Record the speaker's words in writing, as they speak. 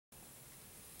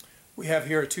We have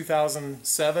here a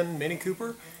 2007 Mini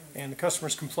Cooper, and the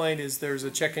customer's complaint is there's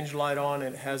a check engine light on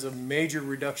and it has a major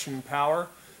reduction in power.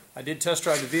 I did test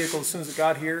drive the vehicle as soon as it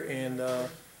got here, and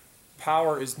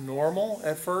power is normal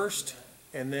at first,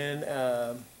 and then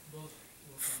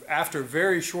after a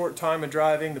very short time of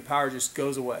driving, the power just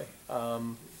goes away.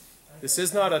 This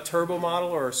is not a turbo model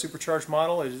or a supercharged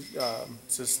model.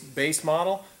 It's just base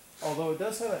model, although it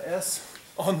does have an S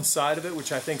on the side of it,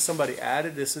 which I think somebody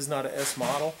added. This is not an S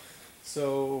model.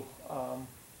 So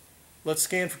let's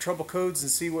scan for trouble codes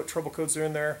and see what trouble codes are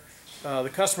in there. The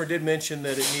customer did mention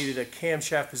that it needed a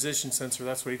camshaft position sensor.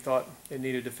 That's what he thought it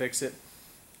needed to fix it.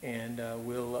 And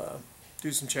we'll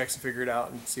do some checks and figure it out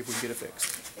and see if we can get it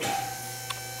fixed.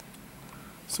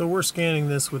 So we're scanning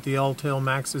this with the Altel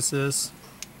Max Assist.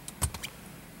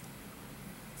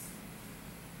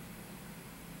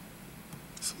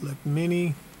 Select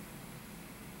Mini.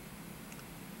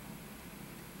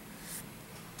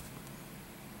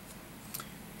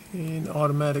 And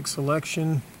automatic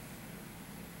selection.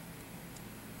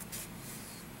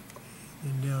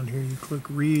 And down here you click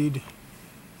read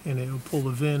and it'll pull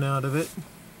the VIN out of it.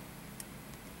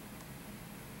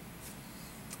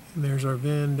 And there's our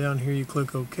VIN. Down here you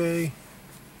click OK.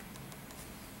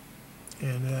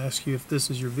 And it asks you if this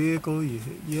is your vehicle. You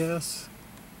hit yes.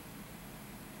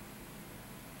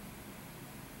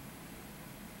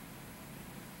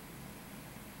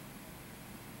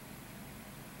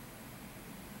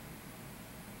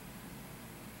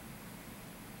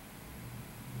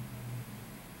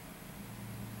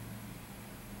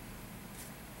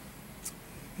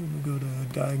 We go to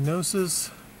diagnosis.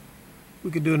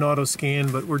 We could do an auto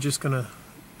scan, but we're just going to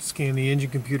scan the engine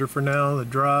computer for now, the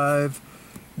drive,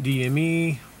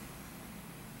 DME,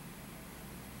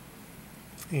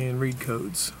 and read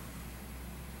codes.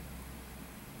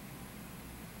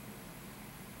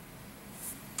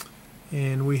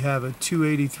 And we have a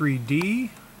 283D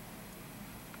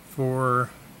for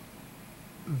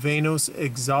VANOS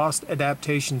exhaust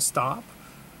adaptation stop.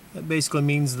 That basically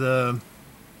means the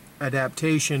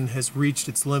adaptation has reached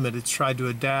its limit. It's tried to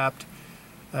adapt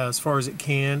as far as it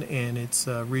can, and it's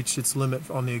reached its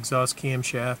limit on the exhaust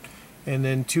camshaft. And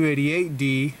then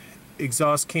 288D,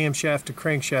 exhaust camshaft to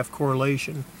crankshaft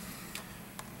correlation.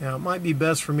 Now it might be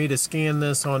best for me to scan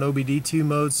this on OBD2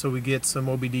 mode so we get some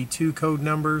OBD2 code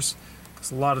numbers,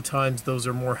 because a lot of times those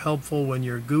are more helpful when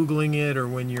you're Googling it or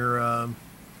when you're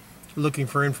looking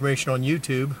for information on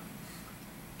YouTube.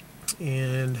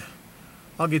 And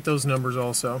I'll get those numbers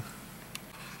also.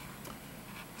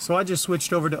 So I just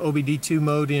switched over to OBD2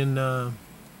 mode in the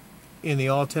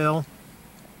Altel,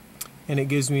 and it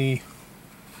gives me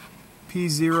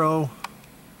P0014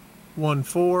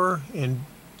 and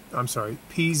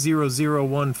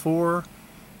P0014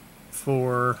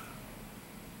 for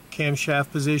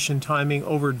camshaft position timing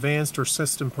over advanced or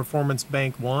system performance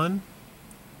bank 1.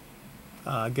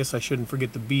 I guess I shouldn't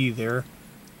forget the B there.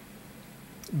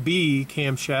 B,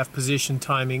 camshaft position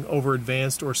timing over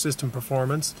advanced or system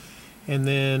performance, and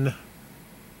then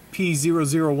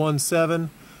P0017,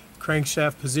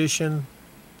 crankshaft position,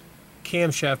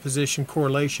 camshaft position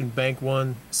correlation bank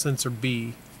 1 sensor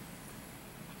B.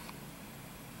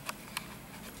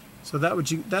 So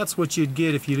that's what you'd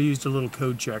get if you used a little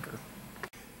code checker.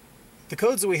 The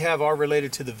codes that we have are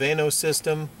related to the VANOS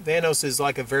system. VANOS is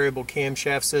like a variable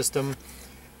camshaft system,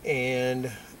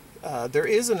 and there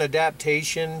is an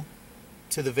adaptation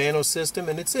to the VANOS system,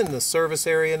 and it's in the service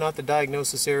area, not the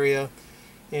diagnosis area.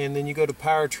 And then you go to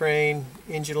powertrain,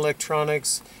 engine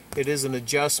electronics, it is an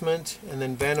adjustment, and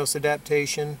then VANOS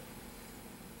adaptation.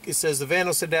 It says the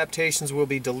VANOS adaptations will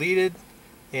be deleted,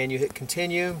 and you hit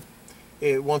continue.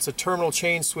 It wants a terminal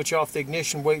change, switch off the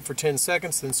ignition, wait for 10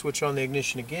 seconds, then switch on the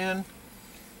ignition again.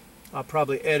 I'll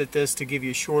probably edit this to give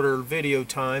you a shorter video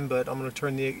time, but I'm going to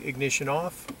turn the ignition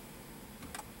off.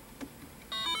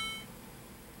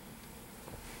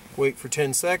 Wait for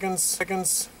 10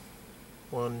 seconds.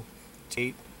 1,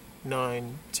 8,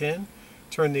 9, 10.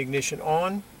 Turn the ignition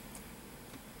on.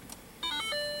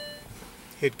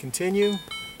 Hit continue.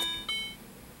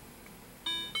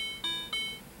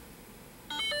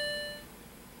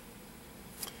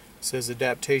 It says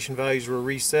adaptation values were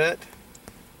reset.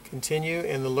 Continue,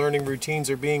 and the learning routines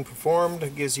are being performed.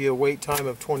 It gives you a wait time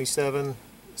of 27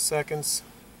 seconds.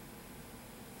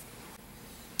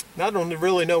 Now, I don't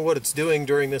really know what it's doing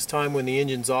during this time when the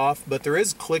engine's off, but there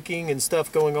is clicking and stuff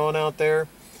going on out there.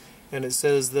 And it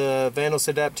says the VANOS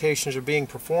adaptations are being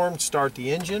performed. Start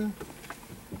the engine.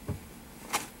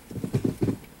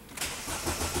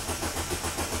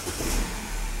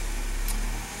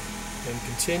 And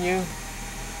continue.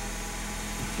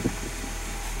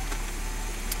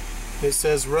 It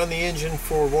says run the engine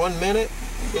for 1 minute.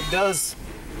 It does,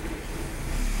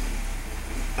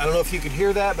 I don't know if you could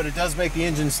hear that, but it does make the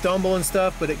engine stumble and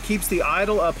stuff, but it keeps the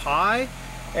idle up high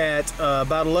at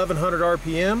about 1100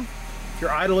 RPM. If your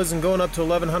idle isn't going up to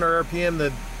 1100 RPM,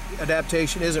 the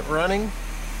adaptation isn't running.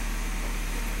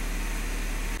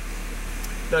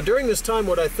 Now during this time,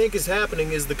 what I think is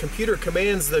happening is the computer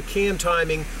commands the cam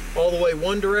timing all the way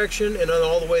one direction and then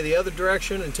all the way the other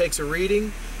direction and takes a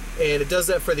reading. And it does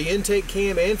that for the intake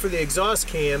cam and for the exhaust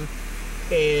cam,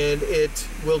 and it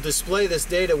will display this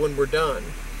data when we're done.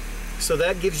 So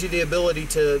that gives you the ability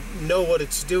to know what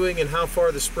it's doing and how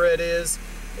far the spread is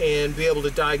and be able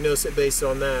to diagnose it based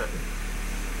on that.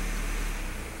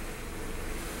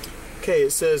 Okay,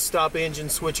 it says stop engine,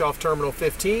 switch off terminal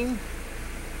 15.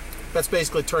 That's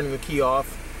basically turning the key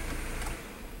off.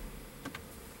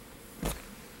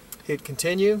 Hit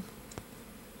continue.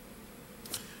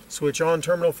 Switch on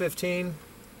terminal 15.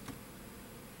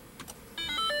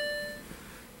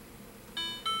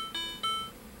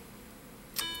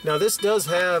 Now this does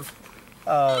have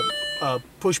a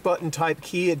push button type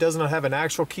key. It does not have an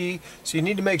actual key, so you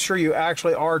need to make sure you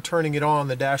actually are turning it on.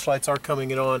 The dash lights are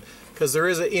coming it on, because there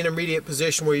is an intermediate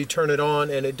position where you turn it on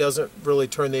and it doesn't really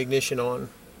turn the ignition on,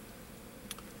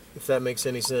 if that makes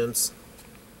any sense.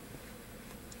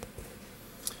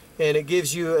 And it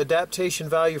gives you adaptation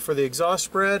value for the exhaust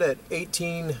spread at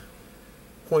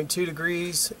 18.2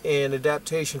 degrees and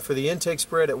adaptation for the intake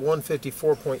spread at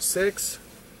 154.6.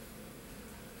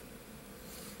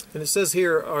 And it says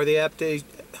here are the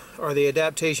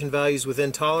adaptation values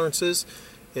within tolerances.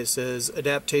 It says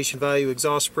adaptation value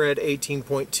exhaust spread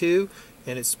 18.2,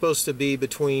 and it's supposed to be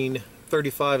between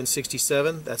 35 and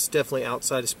 67. That's definitely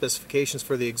outside of specifications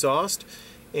for the exhaust.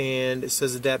 And it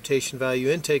says adaptation value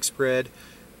intake spread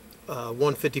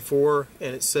 154,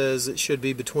 and it says it should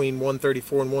be between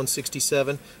 134 and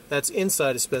 167. That's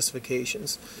inside of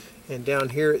specifications. And down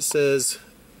here it says,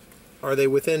 are they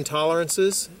within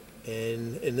tolerances?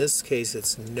 And in this case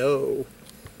it's no.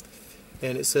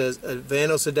 And it says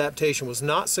VANOS adaptation was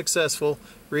not successful.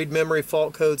 Read memory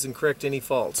fault codes and correct any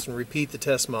faults and repeat the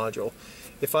test module.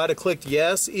 If I'd have clicked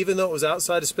yes, even though it was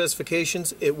outside of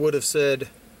specifications, it would have said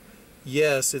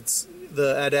yes,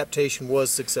 the adaptation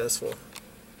was successful,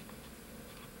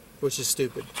 which is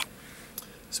stupid.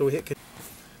 So we hit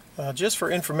just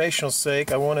for informational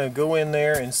sake, I want to go in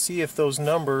there and see if those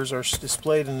numbers are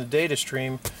displayed in the data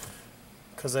stream,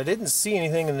 because I didn't see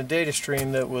anything in the data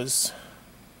stream that was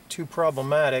too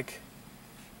problematic.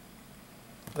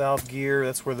 Valve gear,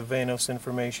 that's where the VANOS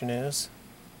information is.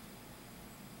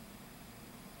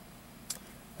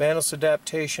 VANOS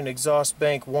adaptation exhaust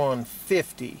bank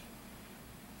 150.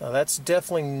 Now that's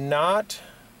definitely not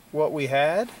what we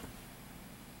had.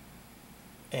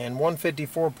 And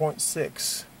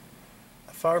 154.6.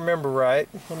 If I remember right,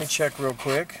 let me check real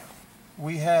quick.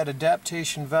 We had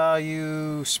adaptation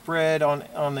value spread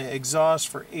on the exhaust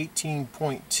for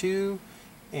 18.2,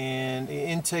 and the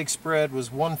intake spread was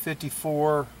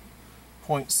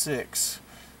 154.6.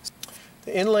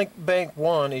 The inlink bank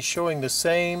 1 is showing the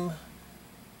same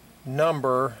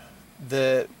number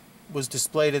that was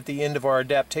displayed at the end of our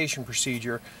adaptation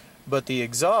procedure, but the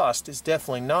exhaust is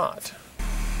definitely not.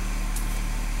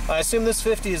 I assume this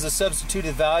 50 is a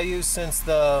substituted value since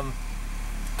the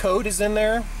code is in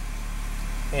there,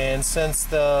 and since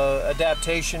the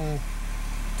adaptation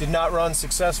did not run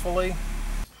successfully.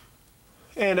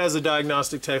 And as a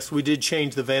diagnostic test, we did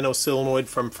change the VANOS solenoid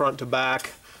from front to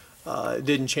back. It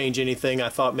didn't change anything. I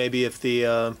thought maybe if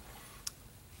the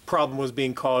problem was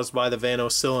being caused by the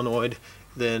VANOS solenoid,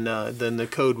 then the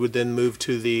code would then move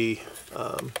to the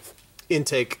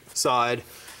intake side,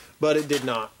 but it did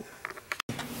not.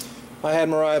 I had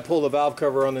Mariah pull the valve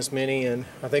cover on this Mini, and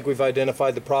I think we've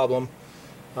identified the problem.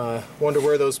 Wonder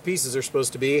where those pieces are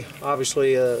supposed to be.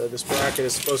 Obviously this bracket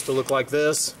is supposed to look like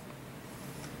this,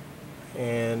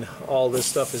 and all this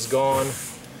stuff is gone,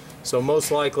 so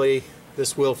most likely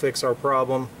this will fix our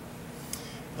problem.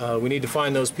 We need to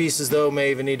find those pieces though. May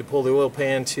even need to pull the oil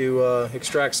pan to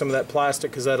extract some of that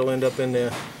plastic, because that'll end up in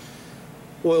the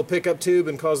oil pickup tube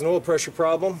and cause an oil pressure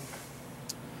problem.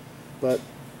 But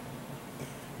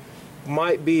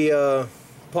might be a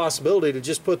possibility to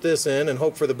just put this in and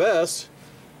hope for the best,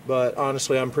 but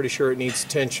honestly I'm pretty sure it needs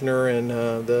tensioner, and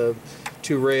the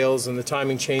two rails and the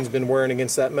timing chain's been wearing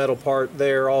against that metal part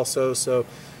there also, so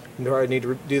I need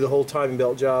to do the whole timing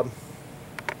belt job.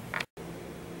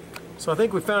 So I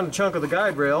think we found a chunk of the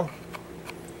guide rail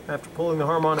after pulling the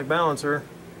harmonic balancer.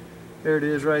 There it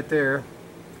is right there.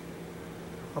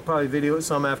 I'll probably video it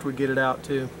some after we get it out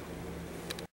too.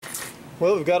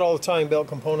 Well, we've got all the timing belt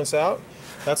components out.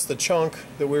 That's the chunk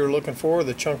that we were looking for,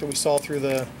 the chunk that we saw through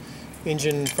the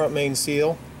engine front main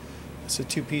seal. So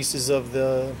 2 pieces of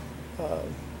the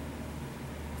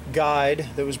guide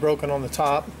that was broken on the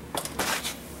top.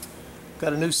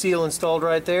 Got a new seal installed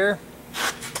right there,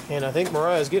 and I think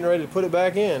Mariah's getting ready to put it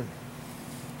back in.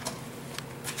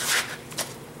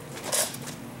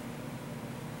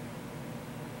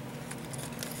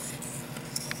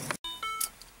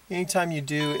 Anytime you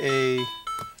do a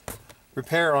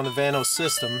repair on the VANOS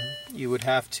system, you would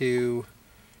have to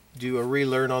do a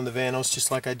relearn on the VANOS,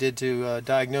 just like I did to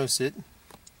diagnose it.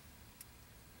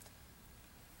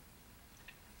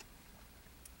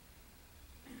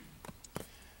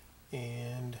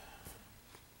 And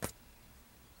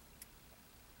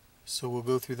so we'll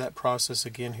go through that process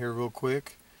again here real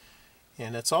quick.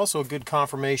 And that's also a good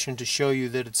confirmation to show you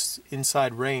that it's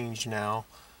inside range now,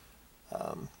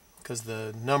 because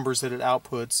the numbers that it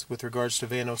outputs with regards to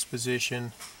VANOS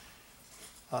position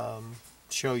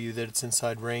show you that it's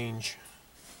inside range.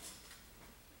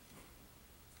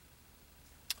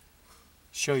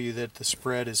 Show you that the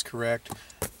spread is correct.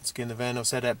 Once again, the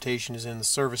VANOS adaptation is in the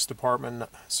service department,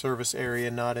 service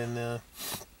area, not in the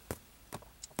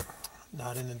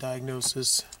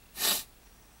diagnosis.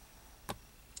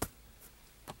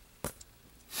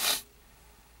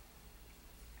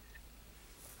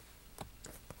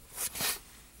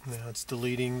 Now it's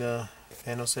deleting the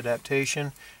VANOS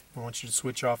adaptation. I want you to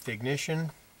switch off the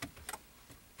ignition.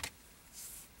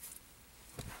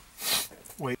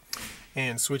 Wait,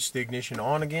 and switch the ignition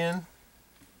on again.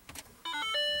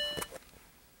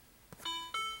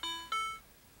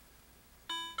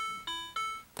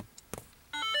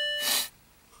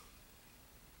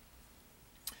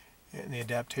 And the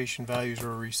adaptation values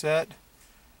are reset.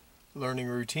 Learning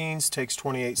routines takes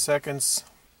 28 seconds.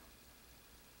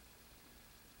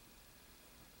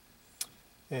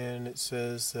 And it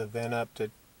says the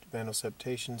VANOS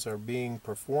adaptations are being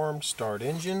performed. Start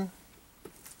engine.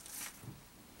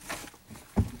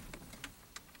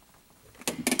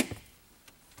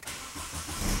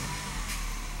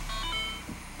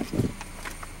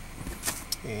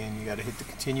 And you got to hit the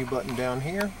continue button down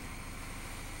here.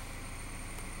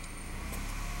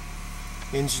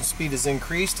 Engine speed is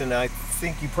increased, and I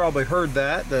think you probably heard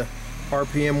that. The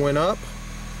RPM went up.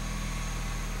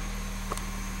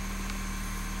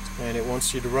 And it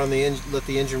wants you to run the let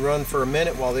the engine run for a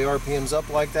minute while the RPM's up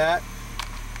like that.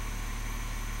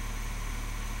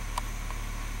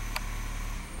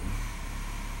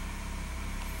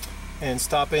 And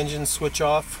stop engine, switch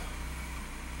off.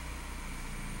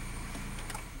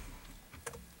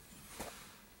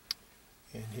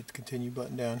 And hit the continue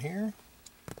button down here.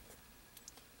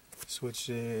 Switch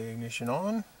the ignition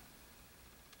on.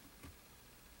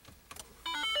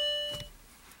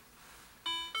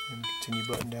 And continue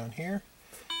button down here.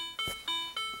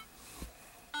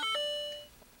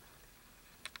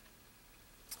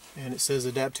 And it says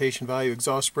adaptation value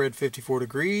exhaust spread 54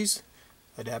 degrees.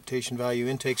 Adaptation value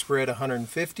intake spread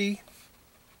 150.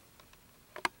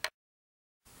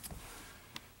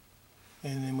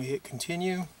 And then we hit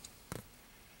continue.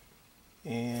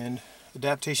 And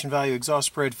adaptation value exhaust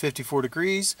spread 54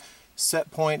 degrees.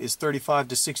 Set point is 35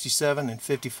 to 67, and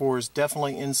 54 is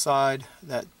definitely inside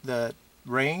that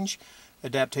range.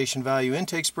 Adaptation value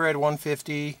intake spread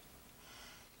 150.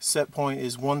 Set point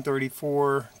is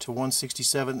 134 to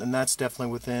 167, and that's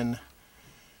definitely within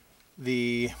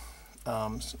the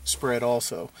spread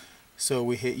also. So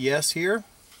we hit yes here,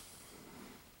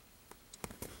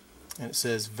 and it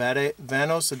says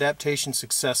VANOS adaptation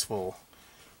successful.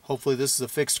 Hopefully this is a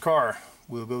fixed car.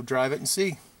 We'll go drive it and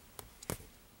see.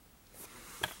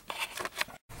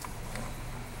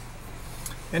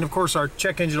 And of course our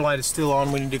check engine light is still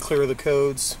on. We need to clear the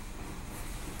codes.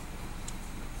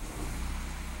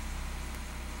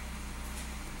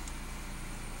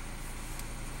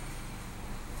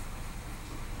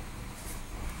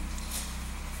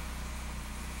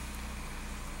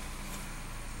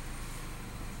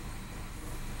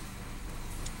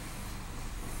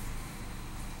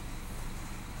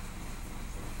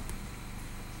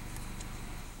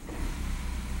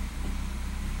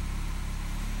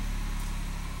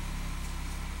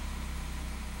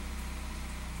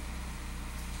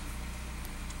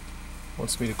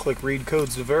 Wants me to click read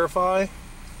codes to verify,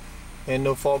 and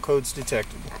no fault codes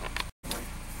detected.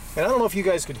 And I don't know if you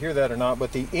guys could hear that or not,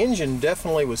 but the engine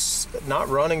definitely was not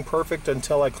running perfect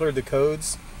until I cleared the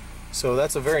codes, so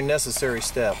that's a very necessary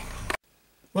step.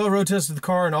 Well, I road tested the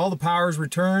car and all the power is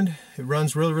returned. It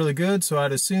runs really, really good, so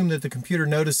I'd assume that the computer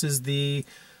notices the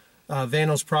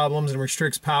VANOS problems and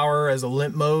restricts power as a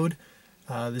limp mode.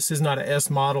 This is not an S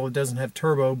model. It doesn't have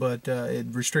turbo, but it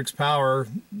restricts power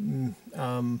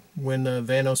when the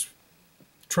VANOS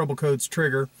trouble codes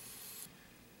trigger.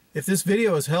 If this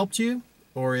video has helped you,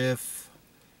 or if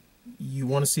you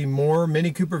want to see more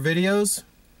Mini Cooper videos,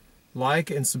 like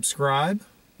and subscribe.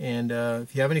 And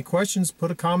if you have any questions,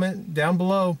 put a comment down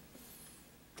below.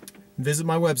 Visit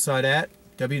my website at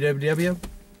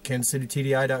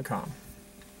www.kansascitytdi.com.